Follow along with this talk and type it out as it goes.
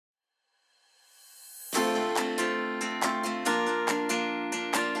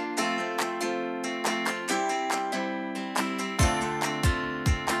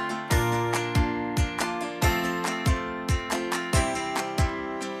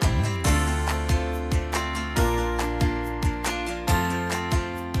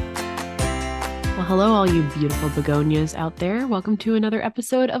Hello, all you beautiful begonias out there. Welcome to another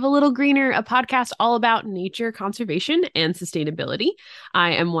episode of A Little Greener, a podcast all about nature, conservation, and sustainability.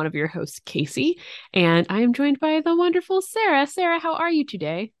 I am one of your hosts, Casey, and I am joined by the wonderful Sarah. Sarah, how are you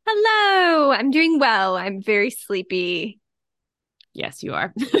today? Hello, I'm doing well. I'm very sleepy, Yes, you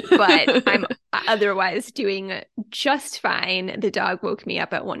are. but I'm otherwise doing just fine. The dog woke me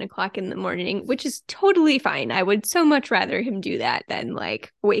up at 1 o'clock in the morning, which is totally fine. I would so much rather him do that than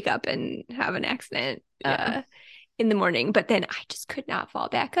like wake up and have an accident Yeah. in the morning. But then I just could not fall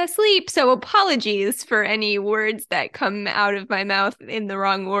back asleep. So apologies for any words that come out of my mouth in the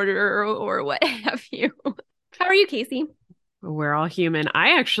wrong order or what have you. How are you, Casey? We're all human.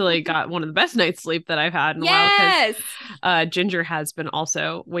 I actually got one of the best night's sleep that I've had in a while because Yes. Ginger has been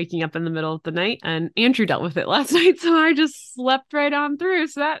also waking up in the middle of the night, and Andrew dealt with it last night, so I just slept right on through.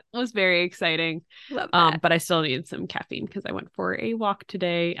 So that was very exciting. Love that. But I still needed some caffeine because I went for a walk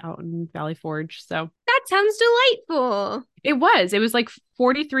today out in Valley Forge. So That sounds delightful. it was like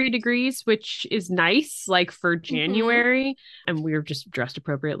 43 degrees, which is nice, like for Mm-hmm. January. And we were just dressed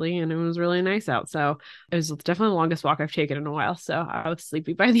appropriately, and it was really nice out. So it was definitely the longest walk I've taken in a while. So I was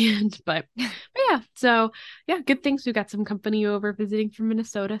sleepy by the end. But yeah, so yeah, good things. We got some company over visiting from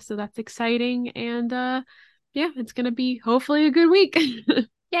Minnesota. So that's exciting. And yeah, it's gonna be hopefully a good week.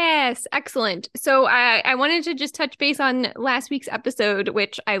 Yes, excellent. So I wanted to just touch base on last week's episode,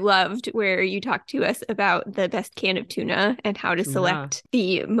 which I loved, where you talked to us about the best can of tuna and how to Tuna. select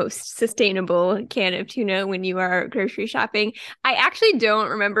the most sustainable can of tuna when you are grocery shopping. I actually don't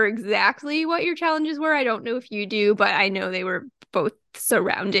remember exactly what your challenges were. I don't know if you do, but I know they were both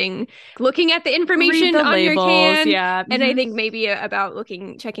surrounding looking at the Read information the on your labels. can. Yeah. And I think maybe about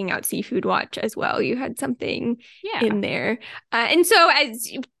checking out Seafood Watch as well. You had something Yeah. in there. And so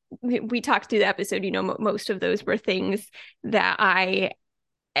as we talked through the episode, most of those were things that I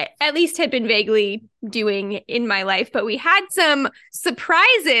at least had been vaguely doing in my life, but we had some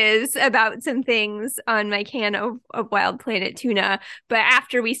surprises about some things on my can of Wild Planet tuna. But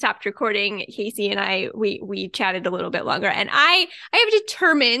after we stopped recording, Casey and we chatted a little bit longer, and I have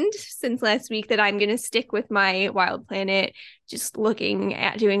determined since last week that I'm going to stick with my Wild Planet, just looking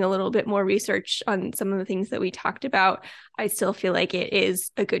at doing a little bit more research on some of the things that we talked about. I still feel like it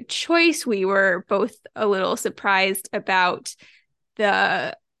is a good choice. We were both a little surprised about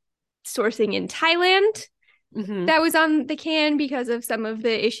the sourcing in Thailand Hmm. that was on the can because of some of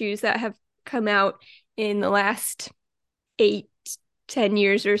the issues that have come out in the last 8-10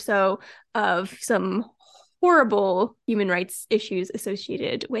 years or so of some horrible human rights issues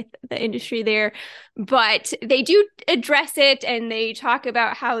associated with the industry there. But they do address it, and they talk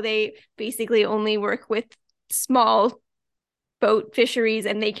about how they basically only work with small boat fisheries,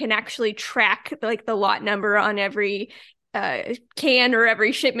 and they can actually track like the lot number on every can or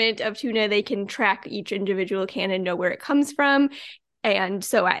every shipment of tuna. They can track each individual can and know where it comes from. And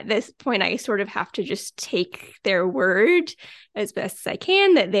so at this point, I sort of have to just take their word as best as I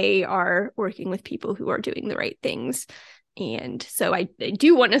can that they are working with people who are doing the right things. And so I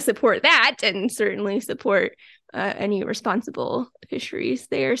do want to support that and certainly support any responsible fisheries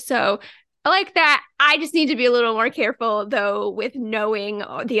there. So I like that. I just need to be a little more careful, though, with knowing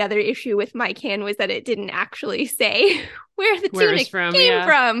the other issue with my can was that it didn't actually say where the Where tuna it's from. came Yeah.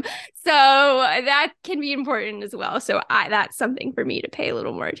 from. So that can be important as well. So that's something for me to pay a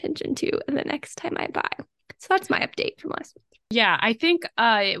little more attention to the next time I buy. So that's my update from last week. Yeah, I think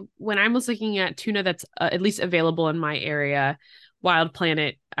when I was looking at tuna that's at least available in my area, Wild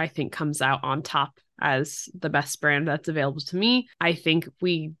Planet, I think, comes out on top as the best brand that's available to me. I think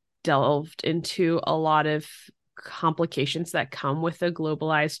we delved into a lot of complications that come with a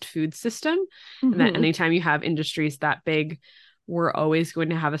globalized food system, and that Mm-hmm. anytime you have industries that big, we're always going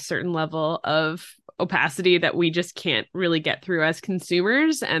to have a certain level of opacity that we just can't really get through as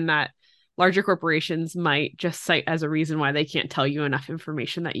consumers, and that larger corporations might just cite as a reason why they can't tell you enough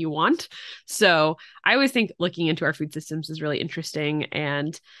information that you want. So I always think looking into our food systems is really interesting.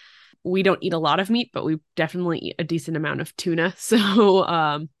 And we don't eat a lot of meat, but we definitely eat a decent amount of tuna.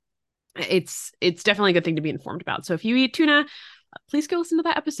 So it's definitely a good thing to be informed about. So if you eat tuna, please go listen to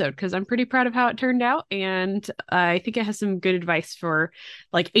that episode because I'm pretty proud of how it turned out. And I think it has some good advice for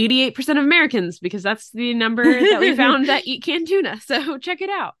like 88% of Americans, because that's the number that we found that eat canned tuna. So check it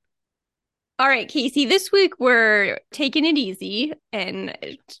out. All right, Casey, this week we're taking it easy and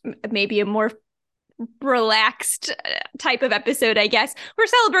maybe a more relaxed type of episode, I guess. We're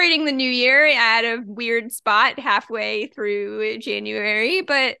celebrating the new year at a weird spot halfway through January,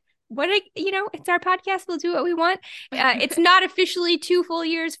 but it's our podcast. We'll do what we want. It's not officially 2 full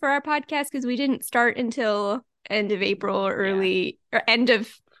years for our podcast because we didn't start until end of April or Yeah. early or end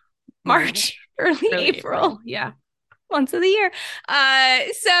of March. March, early April. Yeah. Months of the year.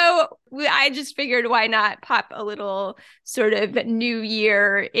 So I just figured why not pop a little sort of New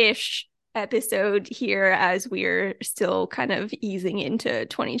Year-ish episode here as we're still kind of easing into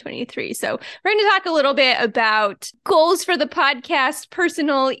 2023. So we're going to talk a little bit about goals for the podcast,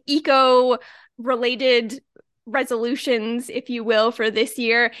 personal eco-related resolutions, if you will, for this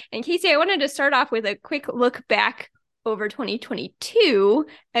year. And Casey, I wanted to start off with a quick look back over 2022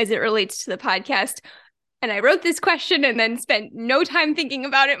 as it relates to the podcast. And I wrote this question and then spent no time thinking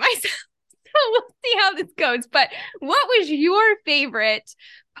about it myself. So we'll see how this goes. But what was your favorite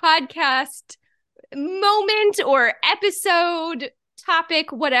podcast moment or episode,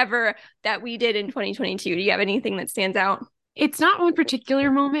 topic, whatever, that we did in 2022? Do you have anything that stands out? It's not one particular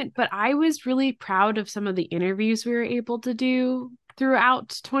moment, but I was really proud of some of the interviews we were able to do throughout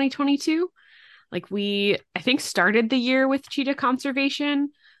 2022. Like I think, started the year with cheetah conservation.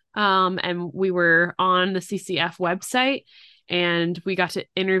 And we were on the CCF website, and we got to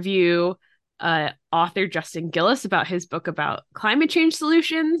interview author Justin Gillis about his book about climate change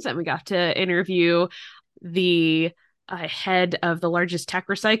solutions. And we got to interview the head of the largest tech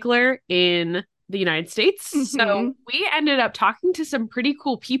recycler in the United States. Mm-hmm. So we ended up talking to some pretty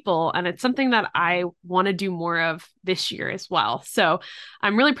cool people, and it's something that I want to do more of this year as well. So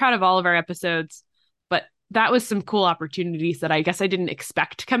I'm really proud of all of our episodes, but that was some cool opportunities that I guess I didn't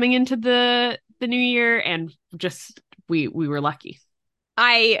expect coming into the new year, and just we were lucky.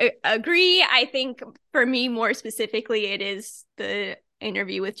 I agree. I think for me, more specifically, it is the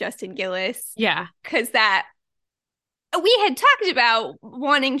interview with Justin Gillis. Yeah. Because that we had talked about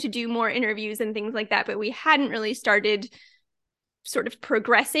wanting to do more interviews and things like that, but we hadn't really started sort of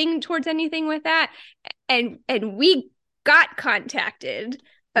progressing towards anything with that. And we got contacted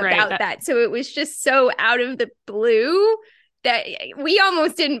about that. So it was just so out of the blue that we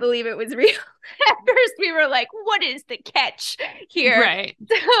almost didn't believe it was real. At first we were like, what is the catch here? Right.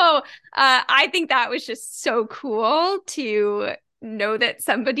 So I think that was just so cool to know that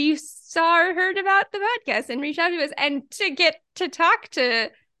somebody saw or heard about the podcast and reached out to us, and to get to talk to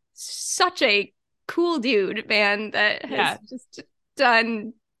such a cool dude, man, that has just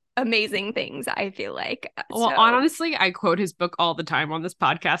done amazing things, I feel like. Well, honestly, I quote his book all the time on this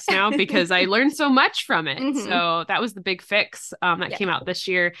podcast now because I learned so much from it. Mm-hmm. So that was The Big Fix that came out this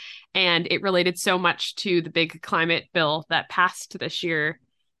year, and it related so much to the big climate bill that passed this year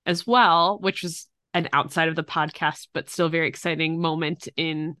as well, which was an outside of the podcast but still very exciting moment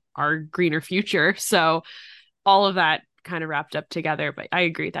in our greener future. So all of that kind of wrapped up together. But I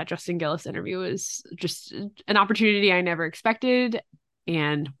agree that Justin Gillis interview was just an opportunity I never expected.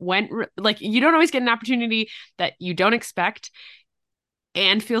 And you don't always get an opportunity that you don't expect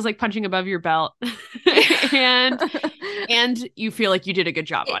and feels like punching above your belt and you feel like you did a good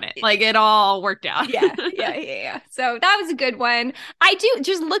job on it. Like, it all worked out. Yeah. So that was a good one. I do,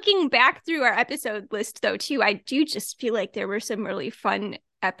 just looking back through our episode list though too, I do just feel like there were some really fun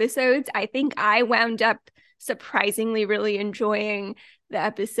episodes. I think I wound up surprisingly really enjoying the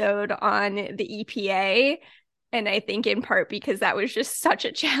episode on the EPA. And I think in part because that was just such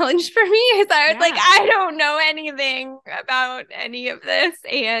a challenge for me, because I was like, I don't know anything about any of this.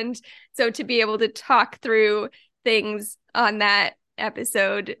 And so to be able to talk through things on that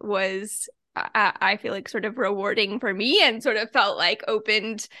episode was, I feel like, sort of rewarding for me, and sort of felt like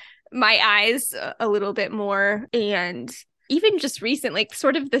opened my eyes a little bit more. And even just recently,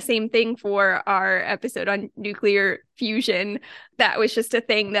 sort of the same thing for our episode on nuclear fusion. That was just a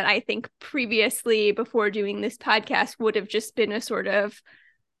thing that I think previously, before doing this podcast, would have just been a sort of,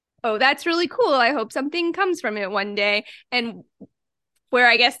 oh, that's really cool, I hope something comes from it one day. And where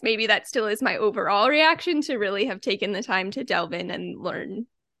I guess maybe that still is my overall reaction, to really have taken the time to delve in and learn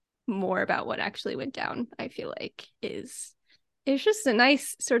more about what actually went down, I feel like it's just a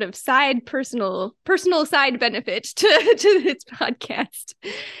nice sort of side personal side benefit to this podcast.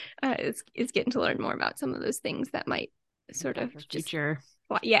 Is getting to learn more about some of those things that might sort of future.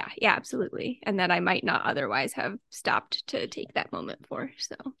 Yeah, absolutely. And that I might not otherwise have stopped to take that moment for.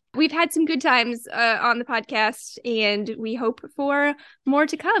 So we've had some good times on the podcast, and we hope for more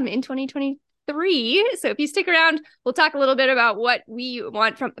to come in 2023. So if you stick around, we'll talk a little bit about what we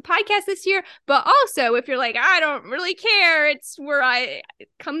want from the podcast this year. But also, if you're like, I don't really care, it's where it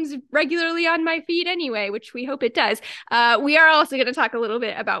comes regularly on my feed anyway, which we hope it does. We are also going to talk a little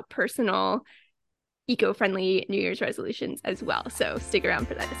bit about personal eco-friendly New Year's resolutions as well. So stick around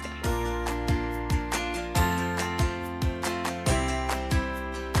for that discussion.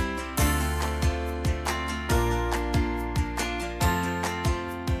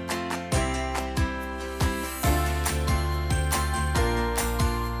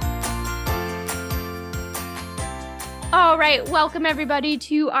 right, welcome everybody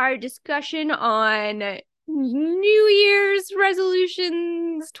to our discussion on New Year's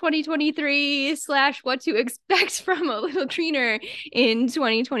resolutions 2023 / what to expect from a little greener in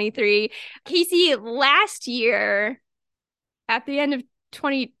 2023. Casey, last year at the end of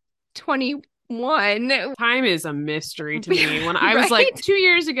 2021, time is a mystery to me. When I was right? like 2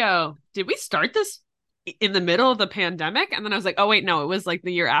 years ago, did we start this in the middle of the pandemic? And then I was like, oh wait, no, it was like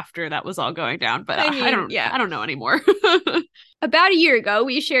the year after that was all going down. But I don't know anymore. About a year ago,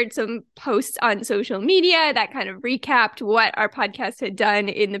 we shared some posts on social media that kind of recapped what our podcast had done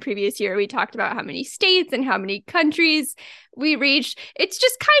in the previous year. We talked about how many states and how many countries we reached. It's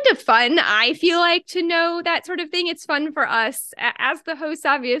just kind of fun, I feel like, to know that sort of thing. It's fun for us as the hosts,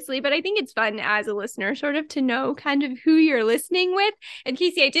 obviously, but I think it's fun as a listener sort of to know kind of who you're listening with. And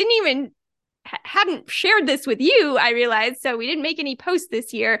Casey, I hadn't shared this with you, I realized, so we didn't make any posts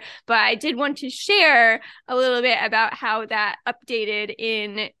this year, but I did want to share a little bit about how that updated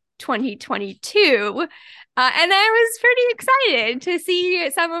in 2022. And I was pretty excited to see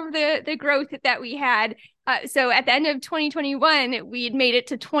some of the growth that we had. So at the end of 2021, we'd made it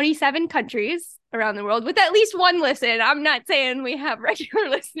to 27 countries around the world with at least one listen. I'm not saying we have regular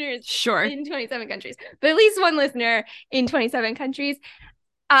listeners in 27 countries, but at least one listener in 27 countries.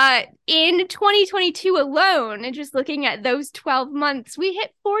 In 2022 alone, and just looking at those 12 months, we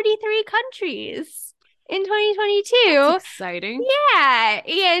hit 43 countries in 2022. That's exciting. Yeah.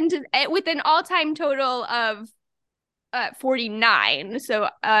 And with an all-time total of 49. So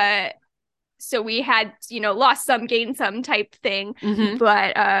we had, lost some, gained some type thing. Mm-hmm.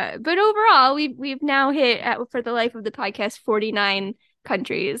 But overall, we've now hit, for the life of the podcast, 49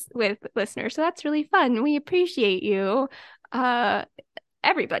 countries with listeners. So that's really fun. We appreciate you.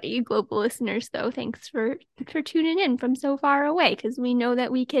 Everybody, global listeners, though, thanks for tuning in from so far away, because we know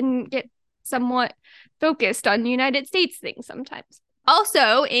that we can get somewhat focused on the United States things sometimes.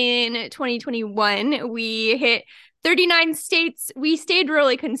 Also, in 2021, we hit 39 states. We stayed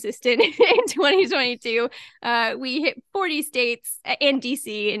really consistent in 2022. We hit 40 states and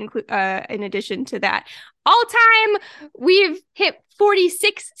DC in addition to that. All time, we've hit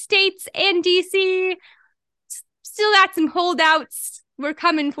 46 states and DC. Still got some holdouts. We're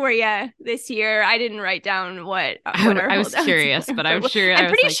coming for you this year. I didn't write down what I was curious, but I'm sure. I'm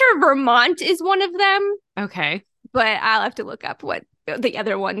pretty sure Vermont is one of them. Okay. But I'll have to look up what the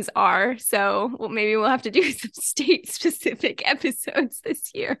other ones are. So maybe we'll have to do some state-specific episodes this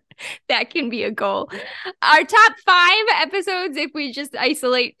year. That can be a goal. Our top 5 episodes, if we just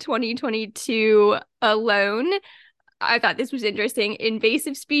isolate 2022 alone, I thought this was interesting.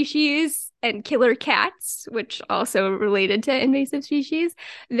 Invasive species and killer cats, which also related to invasive species.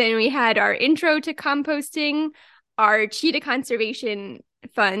 Then we had our intro to composting, our cheetah conservation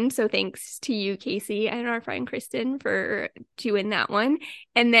fund. So thanks to you, Casey, and our friend Kristen for doing that one.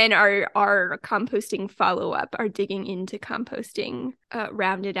 And then our composting follow-up, our digging into composting,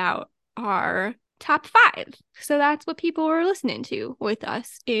 rounded out our top 5. So that's what people were listening to with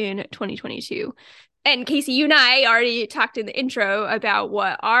us in 2022. And Casey, you and I already talked in the intro about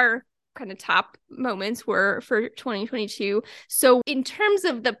what our kind of top moments were for 2022. So in terms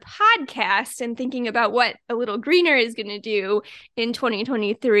of the podcast and thinking about what A Little Greener is going to do in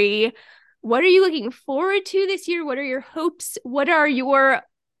 2023, what are you looking forward to this year? What are your hopes? What are your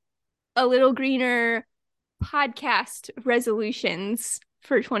A Little Greener podcast resolutions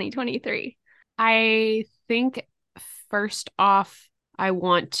for 2023? I think first off, I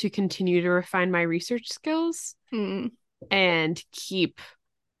want to continue to refine my research skills and keep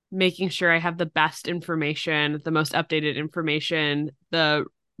making sure I have the best information, the most updated information, the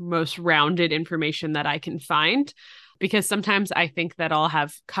most rounded information that I can find. Because sometimes I think that I'll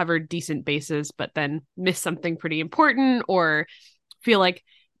have covered decent bases, but then miss something pretty important, or feel like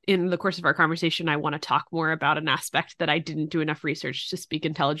in the course of our conversation, I want to talk more about an aspect that I didn't do enough research to speak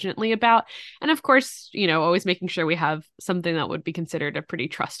intelligently about. And of course, always making sure we have something that would be considered a pretty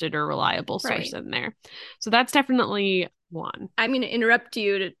trusted or reliable source in there. So that's definitely one. I'm going to interrupt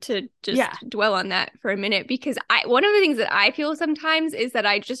you to just dwell on that for a minute, because one of the things that I feel sometimes is that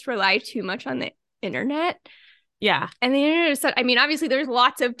I just rely too much on the internet. Yeah. And the internet is, obviously there's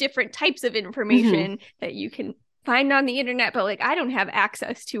lots of different types of information that you can find on the internet, but I don't have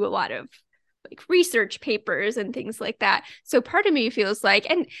access to a lot of research papers and things like that. So part of me feels like,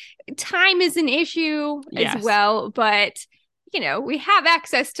 and time is an issue as well, but we have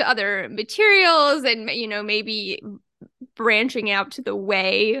access to other materials, and maybe branching out to the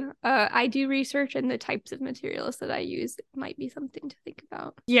way I do research and the types of materials that I use might be something to think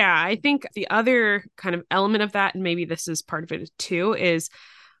about. Yeah, I think the other kind of element of that, and maybe this is part of it too, is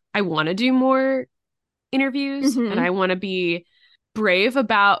I want to do more interviews, and Mm-hmm. I want to be brave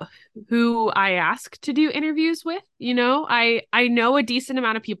about who I ask to do interviews with. I know a decent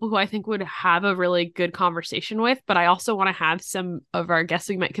amount of people who I think would have a really good conversation with, but I also want to have some of our guests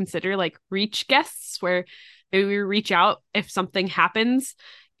we might consider like reach guests, where maybe we reach out if something happens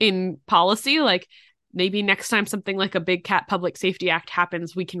in policy, like maybe next time something like a big cat public safety act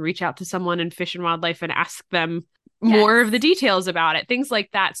happens, we can reach out to someone in Fish and Wildlife and ask them more of the Yes. details about it, things like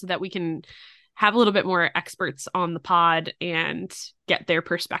that, so that we can have a little bit more experts on the pod and get their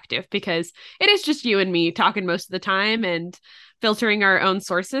perspective, because it is just you and me talking most of the time and filtering our own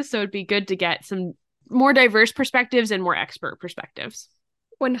sources. So it'd be good to get some more diverse perspectives and more expert perspectives.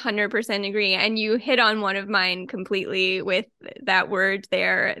 100% agree. And you hit on one of mine completely with that word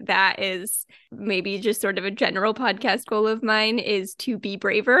there. That is maybe just sort of a general podcast goal of mine, is to be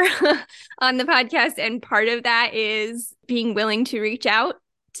braver on the podcast. And part of that is being willing to reach out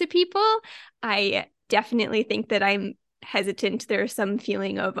to people. I definitely think that I'm hesitant. There's some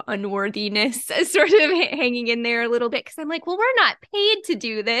feeling of unworthiness sort of hanging in there a little bit, because I'm like, well, we're not paid to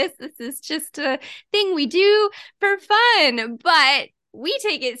do this. This is just a thing we do for fun. But we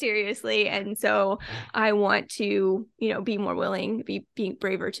take it seriously. And so I want to, be more willing, being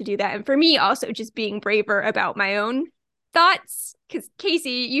braver to do that. And for me, also just being braver about my own thoughts. Because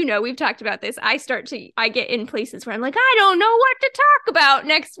Casey, we've talked about this. I get in places where I'm like, I don't know what to talk about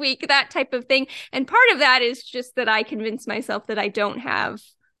next week, that type of thing. And part of that is just that I convince myself that I don't have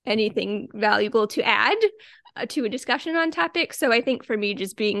anything valuable to add to a discussion on topics. So I think for me,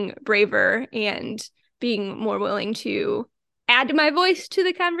 just being braver and being more willing to add my voice to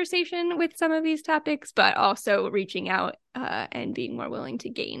the conversation with some of these topics, but also reaching out and being more willing to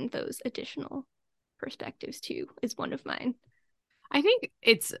gain those additional perspectives too is one of mine. I think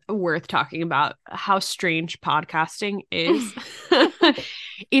it's worth talking about how strange podcasting is.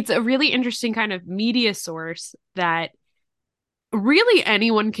 It's a really interesting kind of media source that really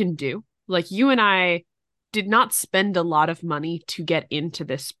anyone can do. Like, you and I did not spend a lot of money to get into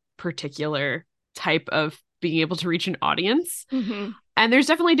this particular type of being able to reach an audience. Mm-hmm. And there's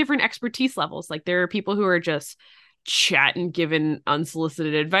definitely different expertise levels. Like, there are people who are just chatting, giving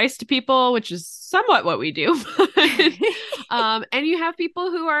unsolicited advice to people, which is somewhat what we do. And you have people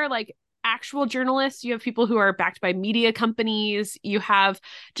who are like actual journalists. You have people who are backed by media companies. You have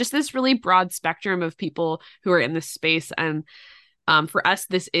just this really broad spectrum of people who are in this space. And for us,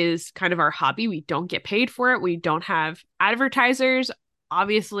 this is kind of our hobby. We don't get paid for it. We don't have advertisers.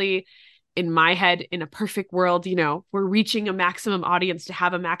 Obviously, in my head, in a perfect world, we're reaching a maximum audience to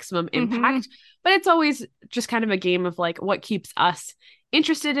have a maximum impact. Mm-hmm. But it's always just kind of a game of like, what keeps us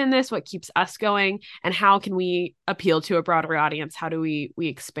interested in this, what keeps us going, and how can we appeal to a broader audience? How do we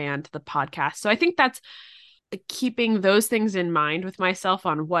expand the podcast? So I think that's keeping those things in mind with myself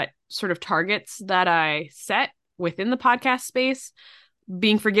on what sort of targets that I set within the podcast space,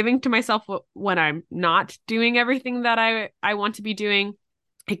 being forgiving to myself when I'm not doing everything that I want to be doing,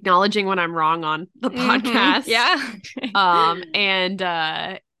 acknowledging when I'm wrong on the podcast. Yeah.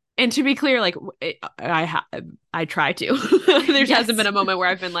 And to be clear, like, I try to. There hasn't been a moment where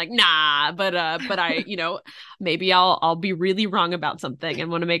I've been like, nah, but I, maybe I'll be really wrong about something,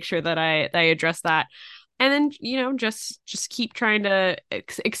 and want to make sure that I address that. And then, just keep trying to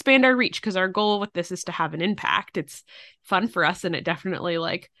expand our reach, because our goal with this is to have an impact. It's fun for us, and it definitely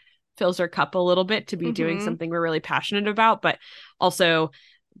like fills our cup a little bit to be doing something we're really passionate about. But also,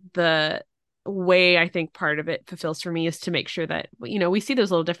 the way I think part of it fulfills for me is to make sure that, we see those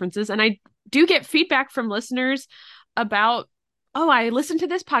little differences. And I do get feedback from listeners about, oh, I listened to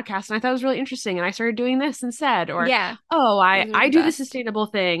this podcast and I thought it was really interesting, and I started doing this instead. Or, yeah, oh, I do the best. sustainable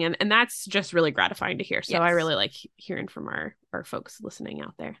thing. And that's just really gratifying to hear. So Yes. I really like hearing from our folks listening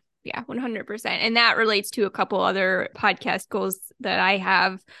out there. Yeah, 100%. And that relates to a couple other podcast goals that I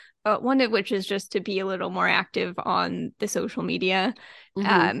have. One of which is just to be a little more active on the social media.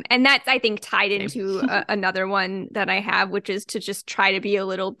 And that's, I think, tied into another one that I have, which is to just try to be a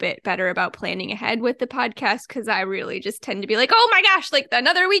little bit better about planning ahead with the podcast. Because I really just tend to be like, oh my gosh, like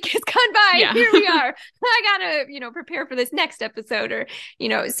another week has gone by. Yeah. Here we are. I gotta, prepare for this next episode, or,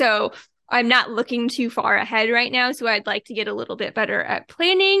 so I'm not looking too far ahead right now. So I'd like to get a little bit better at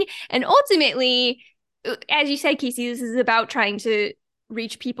planning. And ultimately, as you said, Casey, this is about trying to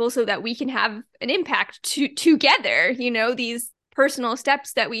reach people so that we can have an impact together. These personal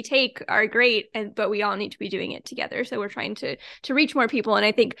steps that we take are great, but we all need to be doing it together. So we're trying to reach more people. And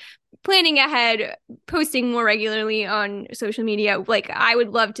I think planning ahead, posting more regularly on social media, like I would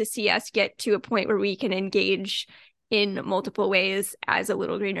love to see us get to a point where we can engage in multiple ways as a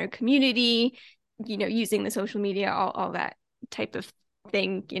Little Greener community, using the social media, all that type of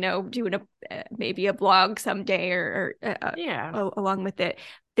thing, doing maybe a blog someday Yeah. along with it,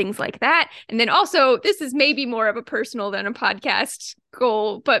 things like that. And then also, this is maybe more of a personal than a podcast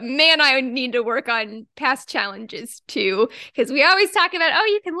goal, but man, I need to work on past challenges too, because we always talk about, oh,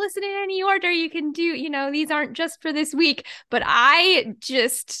 you can listen in any order, you can do, these aren't just for this week, but I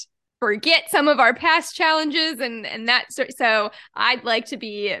just forget some of our past challenges and that. So I'd like to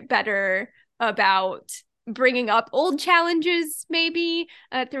be better about bringing up old challenges maybe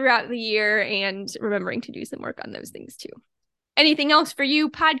throughout the year and remembering to do some work on those things too. Anything else for you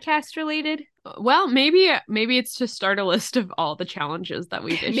podcast related? Well, maybe it's to start a list of all the challenges that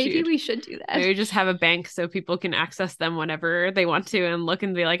we've issued. Maybe we should do that. Maybe just have a bank so people can access them whenever they want to and look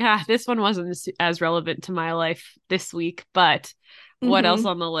and be like, this one wasn't as relevant to my life this week, but what else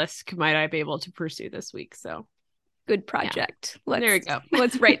on the list might I be able to pursue this week? So good project. Yeah. There we go.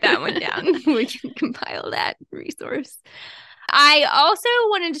 Let's write that one down. We can compile that resource. I also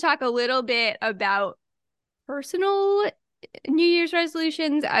wanted to talk a little bit about personal New Year's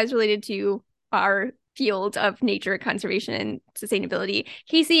resolutions as related to our field of nature conservation and sustainability.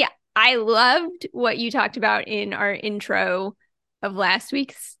 Casey, I loved what you talked about in our intro of last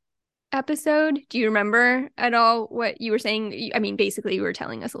week's episode. Do you remember at all what you were saying? I mean, basically, you were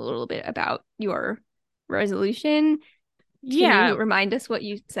telling us a little bit about your resolution. Can you remind us what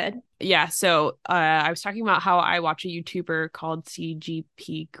you said? Yeah, so I was talking about how I watch a YouTuber called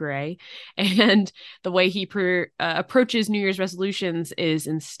CGP Grey, and the way he approaches New Year's resolutions is,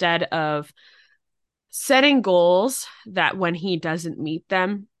 instead of setting goals that when he doesn't meet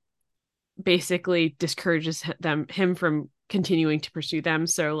them, basically discourages him from continuing to pursue them.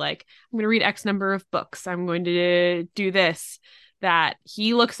 So like, I'm going to read X number of books, I'm going to do this, that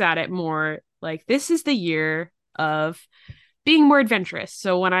he looks at it more like, this is the year of being more adventurous.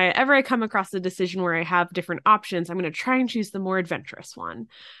 So whenever I come across a decision where I have different options, I'm going to try and choose the more adventurous one.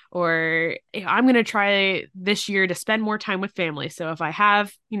 Or I'm going to try this year to spend more time with family. So if I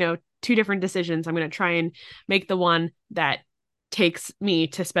have, two different decisions, I'm going to try and make the one that takes me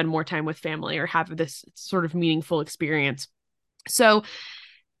to spend more time with family or have this sort of meaningful experience. So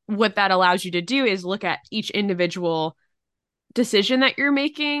what that allows you to do is look at each individual decision that you're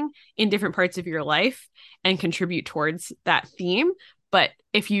making in different parts of your life and contribute towards that theme. But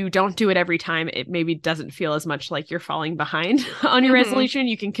if you don't do it every time, it maybe doesn't feel as much like you're falling behind on your resolution.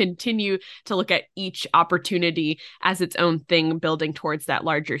 You can continue to look at each opportunity as its own thing, building towards that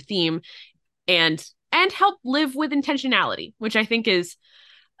larger theme, and help live with intentionality, which I think is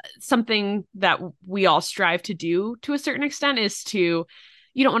something that we all strive to do to a certain extent. Is to,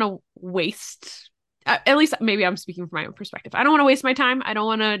 you don't want to waste, at least maybe I'm speaking from my own perspective, I don't want to waste my time. I don't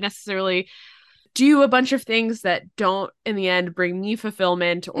want to necessarily do a bunch of things that don't in the end bring me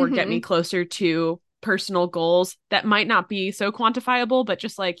fulfillment or get me closer to personal goals that might not be so quantifiable, but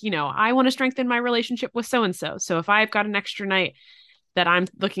just like, I want to strengthen my relationship with so-and-so. So if I've got an extra night that I'm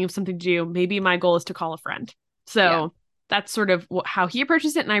looking for something to do, maybe my goal is to call a friend. So that's sort of how he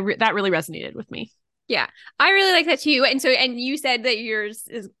approaches it. And that really resonated with me. Yeah, I really like that too. And you said that yours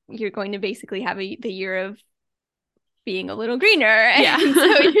is, you're going to basically have the year of being a little greener. Yeah. And so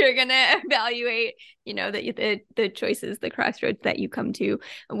you're going to evaluate, the choices, the crossroads that you come to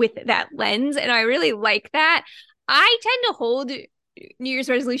with that lens. And I really like that. I tend to hold New Year's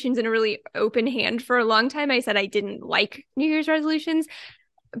resolutions in a really open hand. For a long time, I said I didn't like New Year's resolutions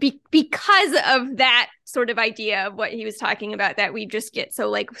because of that sort of idea of what he was talking about, that we just get so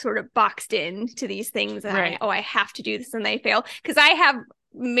like sort of boxed in to these things that right. I have to do this and I fail. Because I have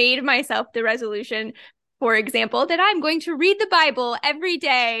made myself the resolution, for example, that I'm going to read the Bible every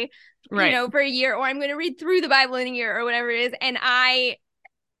day, for a year, or I'm going to read through the Bible in a year or whatever it is. And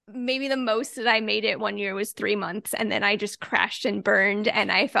maybe the most that I made it one year was 3 months. And then I just crashed and burned.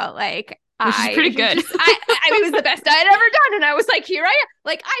 And I felt like, which is pretty good. It was the best I had ever done. And I was like, here I am.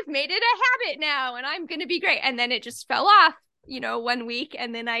 Like, I've made it a habit now and I'm going to be great. And then it just fell off, 1 week.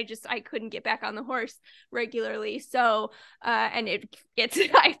 And then I couldn't get back on the horse regularly. So, and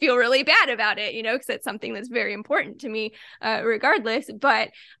I feel really bad about it, because it's something that's very important to me, regardless. But,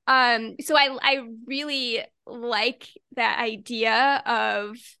 so I really like that idea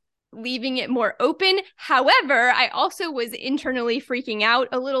of leaving it more open. However, I also was internally freaking out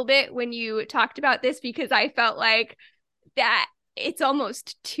a little bit when you talked about this, because I felt like that it's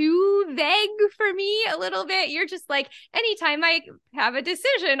almost too vague for me a little bit. You're just like, anytime I have a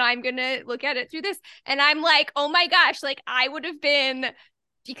decision, I'm going to look at it through this. And I'm like, oh my gosh, like I would have been,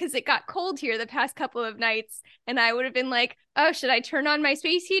 because it got cold here the past couple of nights, and I would have been like, oh, should I turn on my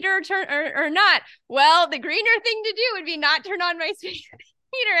space heater or not? Well, the greener thing to do would be not turn on my space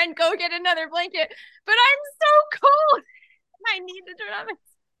heater and go get another blanket. But I'm so cold. I need to turn on my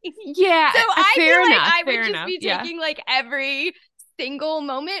TV. Yeah, So I feel like enough, I would fair just enough. be taking like every single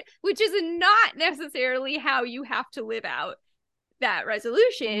moment, which is not necessarily how you have to live out that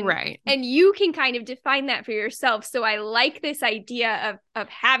resolution. Right. And you can kind of define that for yourself. So I like this idea of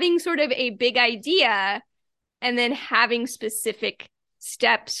having sort of a big idea and then having specific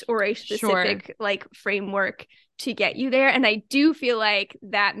steps or a specific like framework to get you there. And I do feel like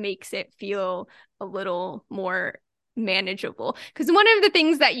that makes it feel a little more manageable, because one of the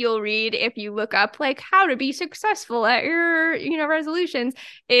things that you'll read if you look up like how to be successful at your resolutions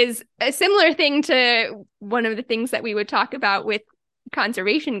is a similar thing to one of the things that we would talk about with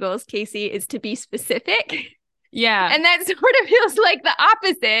conservation goals, Casey, is to be specific. Yeah. And that sort of feels like the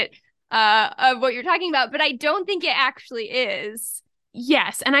opposite of what you're talking about, but I don't think it actually is.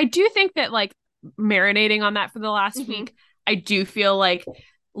 Yes. And I do think that like marinating on that for the last week, I do feel like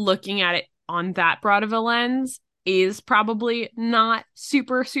looking at it on that broad of a lens is probably not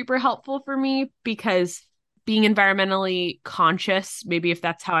super, super helpful for me, because being environmentally conscious, maybe if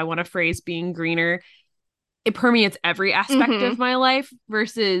that's how I want to phrase being greener, it permeates every aspect of my life,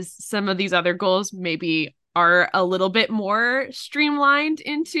 versus some of these other goals maybe are a little bit more streamlined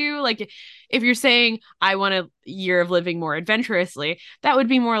into, like, if you're saying I want a year of living more adventurously, that would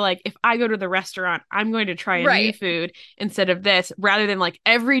be more like, if I go to the restaurant, I'm going to try a new food instead of this, rather than like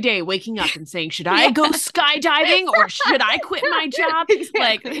every day waking up and saying, should I go skydiving or should I quit my job?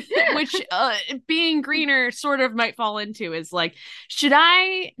 Like, which being greener sort of might fall into, is like, should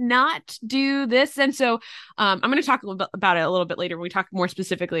I not do this? And so I'm going to talk about it a little bit later when we talk more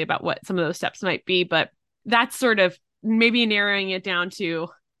specifically about what some of those steps might be, but that's sort of maybe narrowing it down to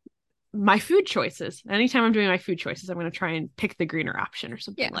my food choices. Anytime I'm doing my food choices, I'm going to try and pick the greener option or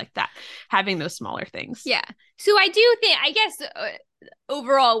something like that. Having those smaller things. Yeah. So I do think, I guess,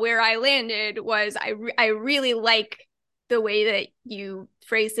 overall where I landed was I really like the way that you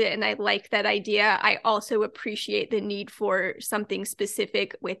phrased it, and I like that idea. I also appreciate the need for something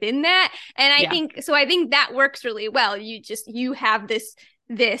specific within that. And I think that works really well. You have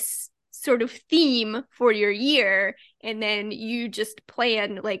this sort of theme for your year, and then you just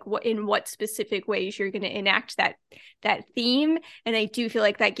plan like what specific ways you're going to enact that theme. And I do feel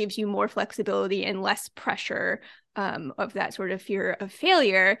like that gives you more flexibility and less pressure of that sort of fear of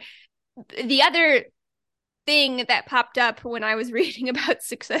failure. The other thing that popped up when I was reading about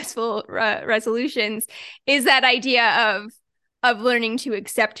successful resolutions is that idea of learning to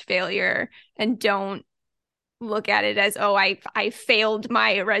accept failure, and don't look at it as, oh, I failed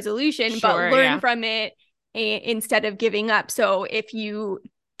my resolution, but learn from it instead of giving up. So if you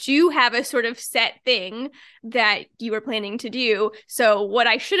do have a sort of set thing that you were planning to do, so what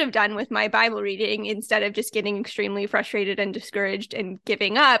I should have done with my Bible reading, instead of just getting extremely frustrated and discouraged and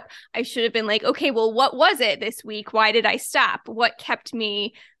giving up, I should have been like, okay, well, what was it this week? Why did I stop? What kept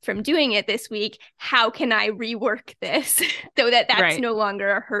me from doing it this week? How can I rework this so that's no longer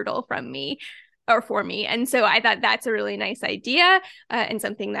a hurdle from me or for me? And so I thought that's a really nice idea, and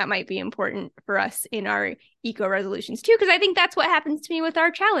something that might be important for us in our eco resolutions too, because I think that's what happens to me with our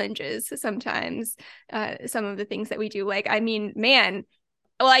challenges sometimes. Some of the things that we do, like, I mean, man,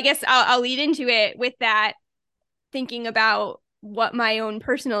 well, I guess I'll lead into it with that, thinking about what my own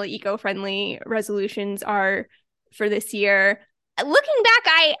personal eco-friendly resolutions are for this year. Looking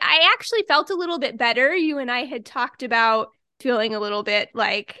back, I actually felt a little bit better. You and I had talked about feeling a little bit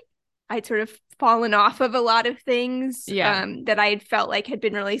like I'd sort of fallen off of a lot of things that I had felt like had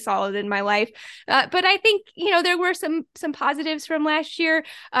been really solid in my life. But I think, there were some positives from last year.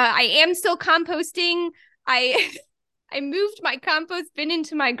 I am still composting. I moved my compost bin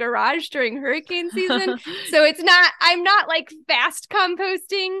into my garage during hurricane season. So I'm not like fast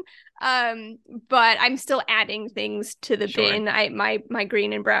composting, but I'm still adding things to the bin. My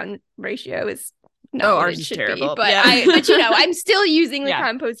green and brown ratio is not what it should be, but I'm still using the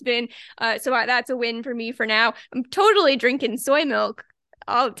compost bin. So that's a win for me for now. I'm totally drinking soy milk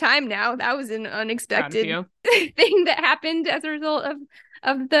all the time now. That was an unexpected thing that happened as a result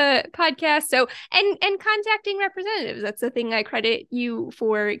of the podcast. So, and contacting representatives. That's the thing I credit you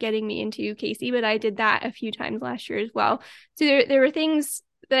for getting me into, Casey, but I did that a few times last year as well. So there were things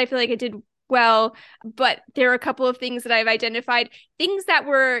that I feel like I did well, but there are a couple of things that I've identified, things that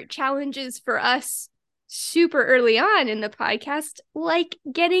were challenges for us super early on in the podcast, like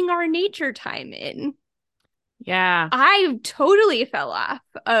getting our nature time in. Yeah. I totally fell off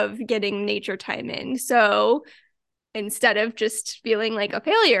of getting nature time in. So instead of just feeling like a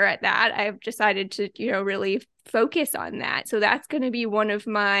failure at that, I've decided to, really focus on that. So that's going to be one of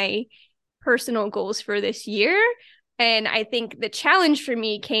my personal goals for this year. And I think the challenge for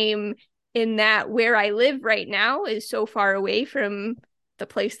me came in that where I live right now is so far away from the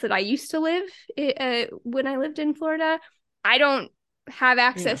place that I used to live when I lived in Florida. I don't have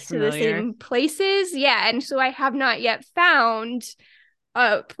access to the same places. Yeah. And so I have not yet found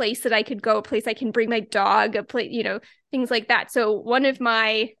a place that I could go, a place I can bring my dog, a place, things like that. So one of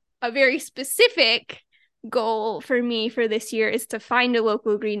a very specific goal for me for this year is to find a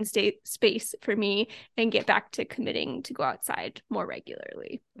local green space for me and get back to committing to go outside more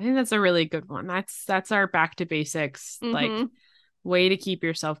regularly. I think that's a really good one. That's our back to basics, like way to keep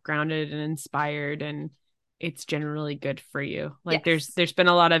yourself grounded and inspired, and it's generally good for you. Like there's been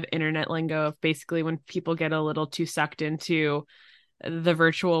a lot of internet lingo of basically when people get a little too sucked into the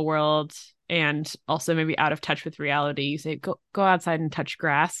virtual world and also maybe out of touch with reality, you say go outside and touch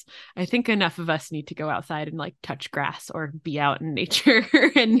grass. I think enough of us need to go outside and like touch grass or be out in nature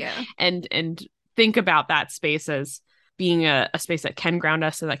and think about that space as being a space that can ground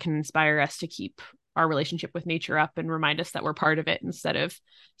us, so that can inspire us to keep our relationship with nature up and remind us that we're part of it instead of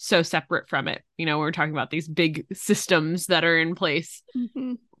so separate from it. We're talking about these big systems that are in place.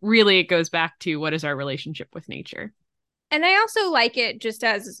 Really, it goes back to what is our relationship with nature. And I also like it just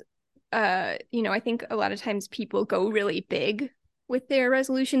as I think a lot of times people go really big with their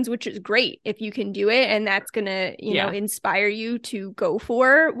resolutions, which is great if you can do it. And that's going to, inspire you to go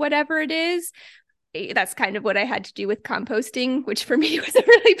for whatever it is. That's kind of what I had to do with composting, which for me was a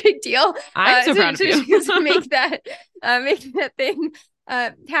really big deal. I'm so proud of you. To make that thing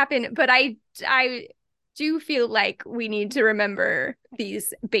happen. But I do feel like we need to remember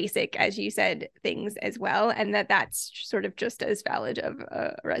these basic, as you said, things as well, and that's sort of just as valid of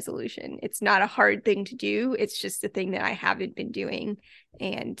a resolution. It's not a hard thing to do. It's just a thing that I haven't been doing.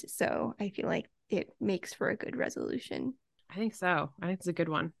 And so I feel like it makes for a good resolution. I think so. I think it's a good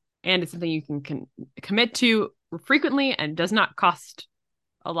one. And it's something you can commit to frequently and does not cost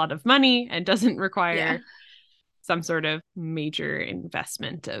a lot of money and doesn't require some sort of major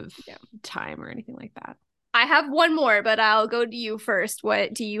investment of time or anything like that. I have one more, but I'll go to you first.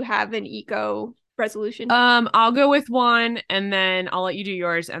 What do you have an eco resolution? I'll go with one and then I'll let you do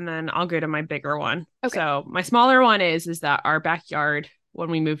yours and then I'll go to my bigger one. Okay. So my smaller one is that our backyard when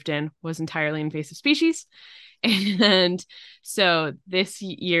we moved in was entirely invasive species. And so this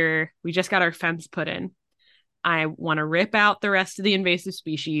year we just got our fence put in. I want to rip out the rest of the invasive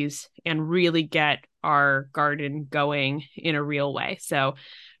species and really get our garden going in a real way. So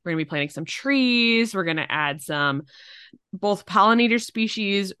we're going to be planting some trees. We're going to add some both pollinator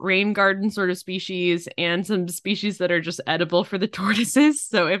species, rain garden sort of species, and some species that are just edible for the tortoises.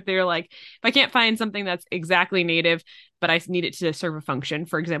 So if they're like, if I can't find something that's exactly native, but I need it to serve a function,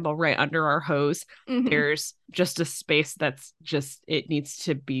 for example, right under our hose, there's just a space that's just, it needs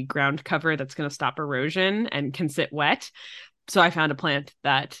to be ground cover that's going to stop erosion and can sit wet. So I found a plant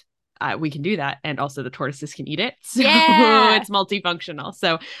that we can do that. And also the tortoises can eat it. So it's multifunctional.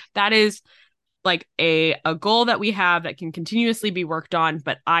 So that is like a goal that we have that can continuously be worked on,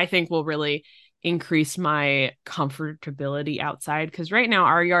 but I think will really increase my comfortability outside. Because right now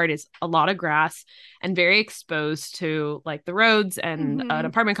our yard is a lot of grass and very exposed to like the roads and an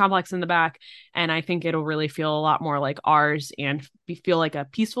apartment complex in the back. And I think it'll really feel a lot more like ours and feel like a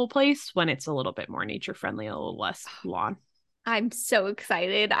peaceful place when it's a little bit more nature friendly, a little less lawn. I'm so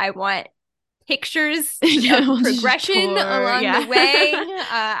excited. I want pictures of progression along the way.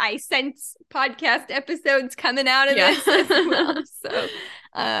 I sense podcast episodes coming out of this as well. So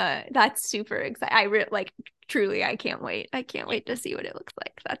that's super exciting. Truly, I can't wait. I can't wait to see what it looks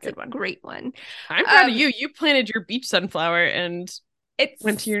like. That's a great one. I'm proud of you. You planted your beach sunflower and it's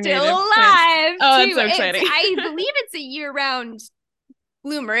went to your still native alive. Plants. Oh, that's so exciting. I believe it's a year-round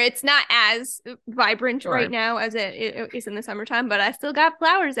bloomer. It's not as vibrant right now as it is in the summertime, but I still got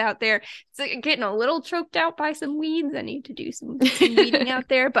flowers out there. It's getting a little choked out by some weeds. I need to do some weeding out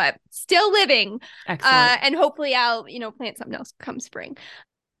there, but still living. Excellent. And hopefully I'll plant something else come spring.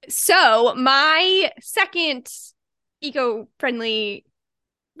 So my second eco-friendly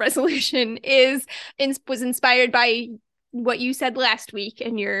resolution was inspired by what you said last week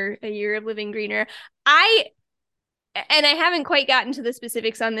in your A Year of Living Greener. And I haven't quite gotten to the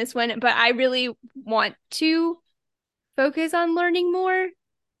specifics on this one, but I really want to focus on learning more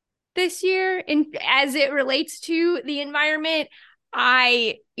this year. And as it relates to the environment,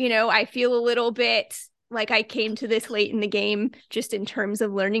 I feel a little bit like I came to this late in the game, just in terms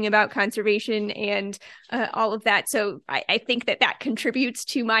of learning about conservation and all of that. So I think that contributes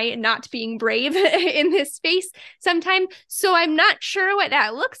to my not being brave in this space sometimes. So I'm not sure what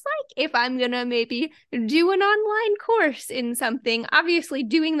that looks like, if I'm going to maybe do an online course in something. Obviously,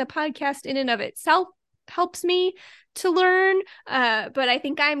 doing the podcast in and of itself helps me to learn. But I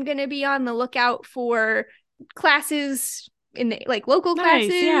think I'm going to be on the lookout for classes in the like local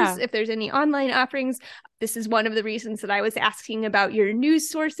classes, yeah. if there's any online offerings. This is one of the reasons that I was asking about your news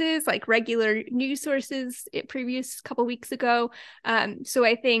sources, like regular news sources previous couple weeks ago. So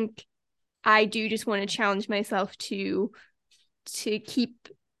I think I do just want to challenge myself to keep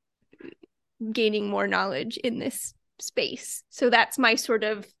gaining more knowledge in this space. So that's my sort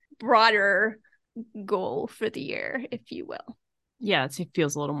of broader goal for the year, if you will. Yeah, it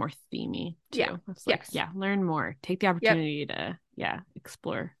feels a little more themey too. Yeah. It's like, yes. learn more. Take the opportunity to,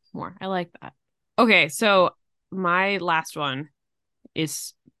 explore more. I like that. Okay, so my last one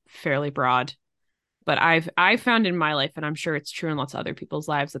is fairly broad, but I've found in my life, and I'm sure it's true in lots of other people's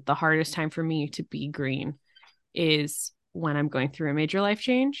lives, that the hardest time for me to be green is when I'm going through a major life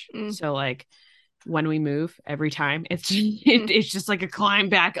change. So like when we move, every time it's just like a climb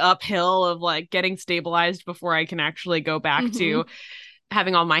back uphill of like getting stabilized before I can actually go back to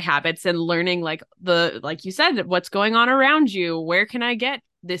having all my habits and learning like you said, what's going on around you. Where can I get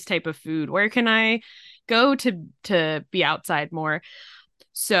this type of food? Where can I go to be outside more?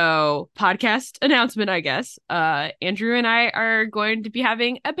 So, podcast announcement, I guess. Andrew and I are going to be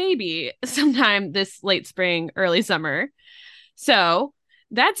having a baby sometime this late spring, early summer. So,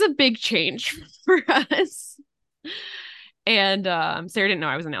 that's a big change for us. And Sarah didn't know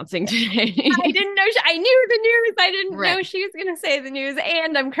I was announcing today. I didn't know. I knew the news. I didn't know she was going to say the news,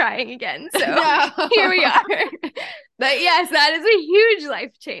 and I'm crying again. So here we are. But yes, that is a huge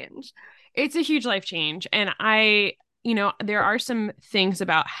life change. It's a huge life change. And there are some things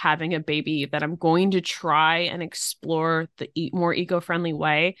about having a baby that I'm going to try and explore the more eco-friendly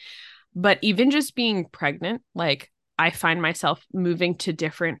way. But even just being pregnant, like I find myself moving to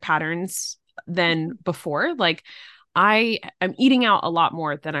different patterns than before. Like I am eating out a lot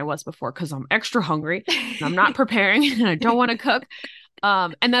more than I was before because I'm extra hungry and I'm not preparing and I don't want to cook.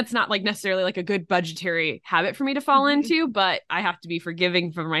 And that's not like necessarily like a good budgetary habit for me to fall into, but I have to be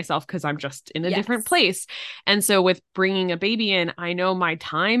forgiving for myself because I'm just in a different place. And so with bringing a baby in, I know my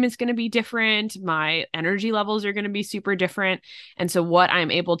time is going to be different. My energy levels are going to be super different. And so what I'm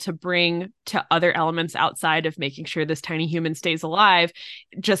able to bring to other elements outside of making sure this tiny human stays alive,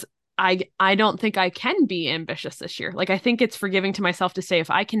 just I don't think I can be ambitious this year. Like I think it's forgiving to myself to say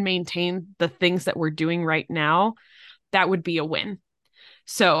if I can maintain the things that we're doing right now, that would be a win.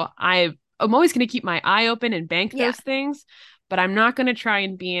 So I'm always going to keep my eye open and bank those things, but I'm not going to try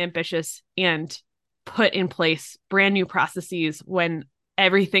and be ambitious and put in place brand new processes when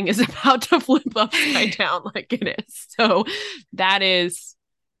everything is about to flip upside down like it is. So that is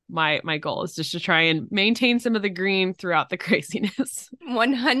my goal, is just to try and maintain some of the green throughout the craziness.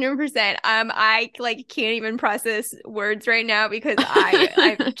 100%. I like can't even process words right now because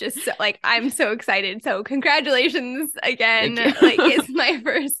I'm just like I'm so excited. So congratulations again. Like it's my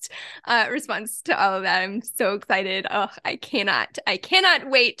first response to all of that. I'm so excited. Oh, I cannot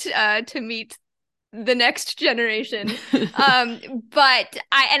wait to meet the next generation. But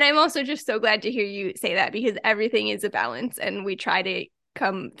I'm also just so glad to hear you say that, because everything is a balance, and we try to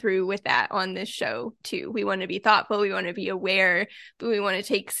come through with that on this show too. We want to be thoughtful, we want to be aware, but we want to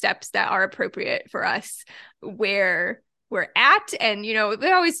take steps that are appropriate for us where we're at. And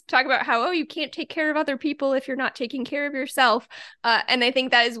they always talk about how, you can't take care of other people if you're not taking care of yourself, and I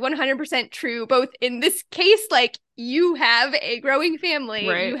think that is 100% true, both in this case, like you have a growing family,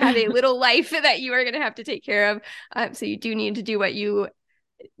 right? You have a little life that you are going to have to take care of, so you do need to do what you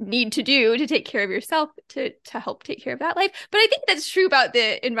need to do to take care of yourself to help take care of that life. But I think that's true about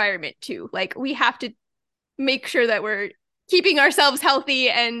the environment too. Like we have to make sure that we're keeping ourselves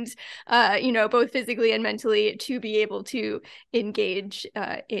healthy and both physically and mentally, to be able to engage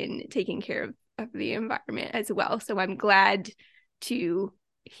in taking care of the environment as well. So I'm glad to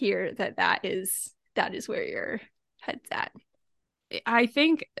hear that is where your head's at. I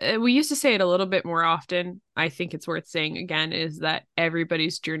think we used to say it a little bit more often. I think it's worth saying again, is that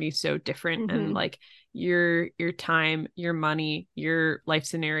everybody's journey is so different, and like your time, your money, your life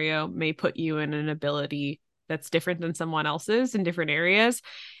scenario may put you in an ability that's different than someone else's in different areas.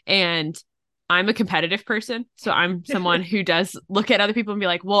 And I'm a competitive person, so I'm someone who does look at other people and be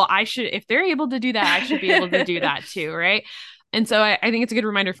like, well, if they're able to do that, I should be able to do that too, right? And so I think it's a good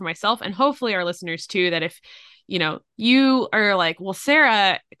reminder for myself, and hopefully our listeners too, that if you are like, well,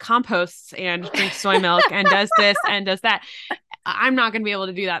 Sarah composts and drinks soy milk and does this and does that, I'm not going to be able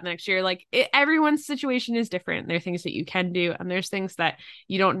to do that next year. Like everyone's situation is different. There are things that you can do, and there's things that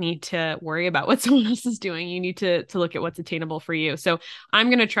you don't need to worry about what someone else is doing. You need to look at what's attainable for you. So I'm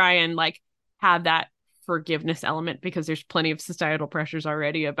going to try and like have that forgiveness element because there's plenty of societal pressures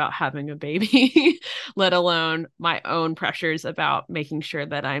already about having a baby, let alone my own pressures about making sure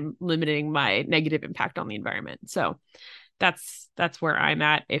that I'm limiting my negative impact on the environment. So that's where I'm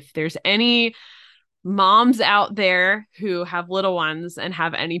at. If there's any moms out there who have little ones and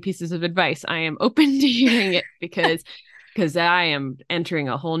have any pieces of advice, I am open to hearing it because I am entering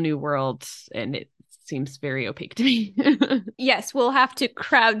a whole new world and it seems very opaque to me. Yes, we'll have to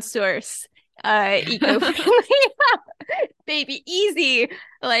crowdsource eco-friendly baby easy,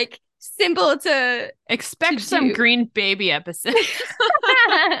 like simple to expect some do. green baby episodes.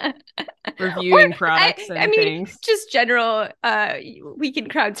 Reviewing products and things. Just general, we can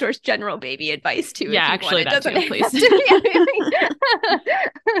crowdsource general baby advice too. Yeah, actually, that too, please.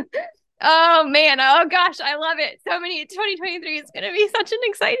 Oh man, oh gosh, I love it. 2023 is going to be such an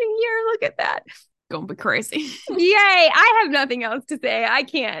exciting year. Look at that. Gonna be crazy. Yay. I have nothing else to say. I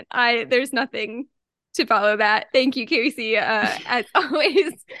can't. There's nothing to follow that. Thank you, Casey, as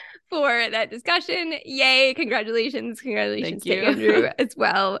always, for that discussion. Yay. Congratulations to Andrew as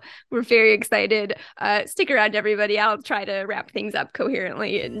well. We're very excited. Stick around, everybody. I'll try to wrap things up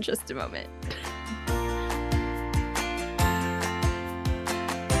coherently in just a moment.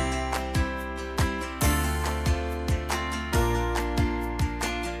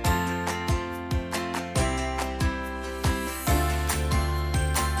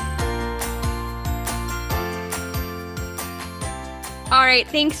 All right.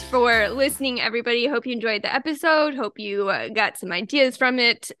 Thanks for listening, everybody. Hope you enjoyed the episode. Hope you got some ideas from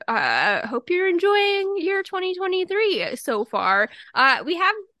it. Hope you're enjoying your 2023 so far. We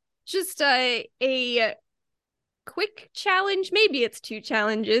have just a quick challenge. Maybe it's 2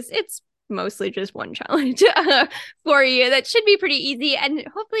 challenges. It's mostly just 1 challenge for you that should be pretty easy and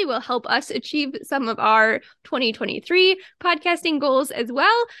hopefully will help us achieve some of our 2023 podcasting goals as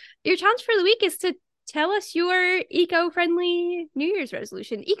well. Your challenge for the week is to tell us your eco-friendly New Year's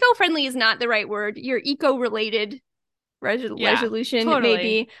resolution. Eco-friendly is not the right word. Your eco-related resolution, totally.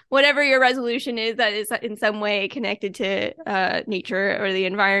 Maybe. Whatever your resolution is that is in some way connected to nature or the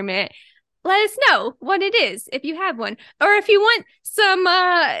environment. Let us know what it is if you have one. Or if you want some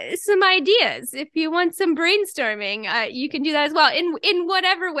ideas, if you want some brainstorming, you can do that as well. In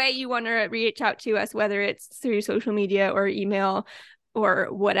whatever way you want to reach out to us, whether it's through social media or email or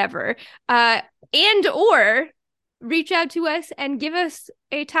whatever, and or reach out to us and give us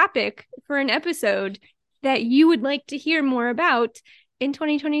a topic for an episode that you would like to hear more about in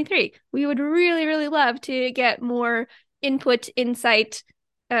 2023. We would really, really love to get more input, insight,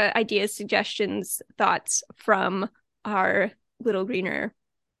 ideas, suggestions, thoughts from our little greener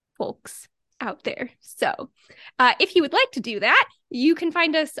folks out there. So if you would like to do that, you can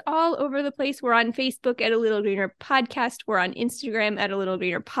find us all over the place. We're on Facebook at A Little Greener Podcast. We're on Instagram at A Little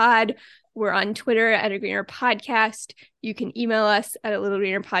Greener Pod. We're on Twitter at A Greener Podcast. You can email us at A Little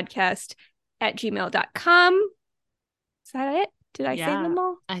Greener Podcast at gmail.com. Is that it? Did I say them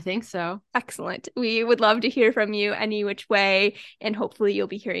all? I think so. Excellent. We would love to hear from you any which way, and hopefully you'll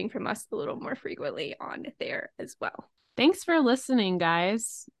be hearing from us a little more frequently on there as well. Thanks for listening,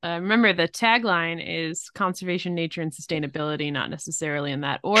 guys. Remember, the tagline is conservation, nature, and sustainability, not necessarily in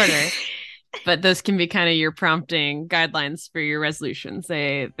that order, but those can be kind of your prompting guidelines for your resolutions.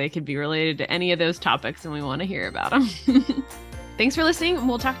 They could be related to any of those topics, and we want to hear about them. Thanks for listening, and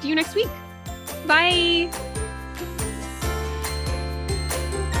we'll talk to you next week. Bye.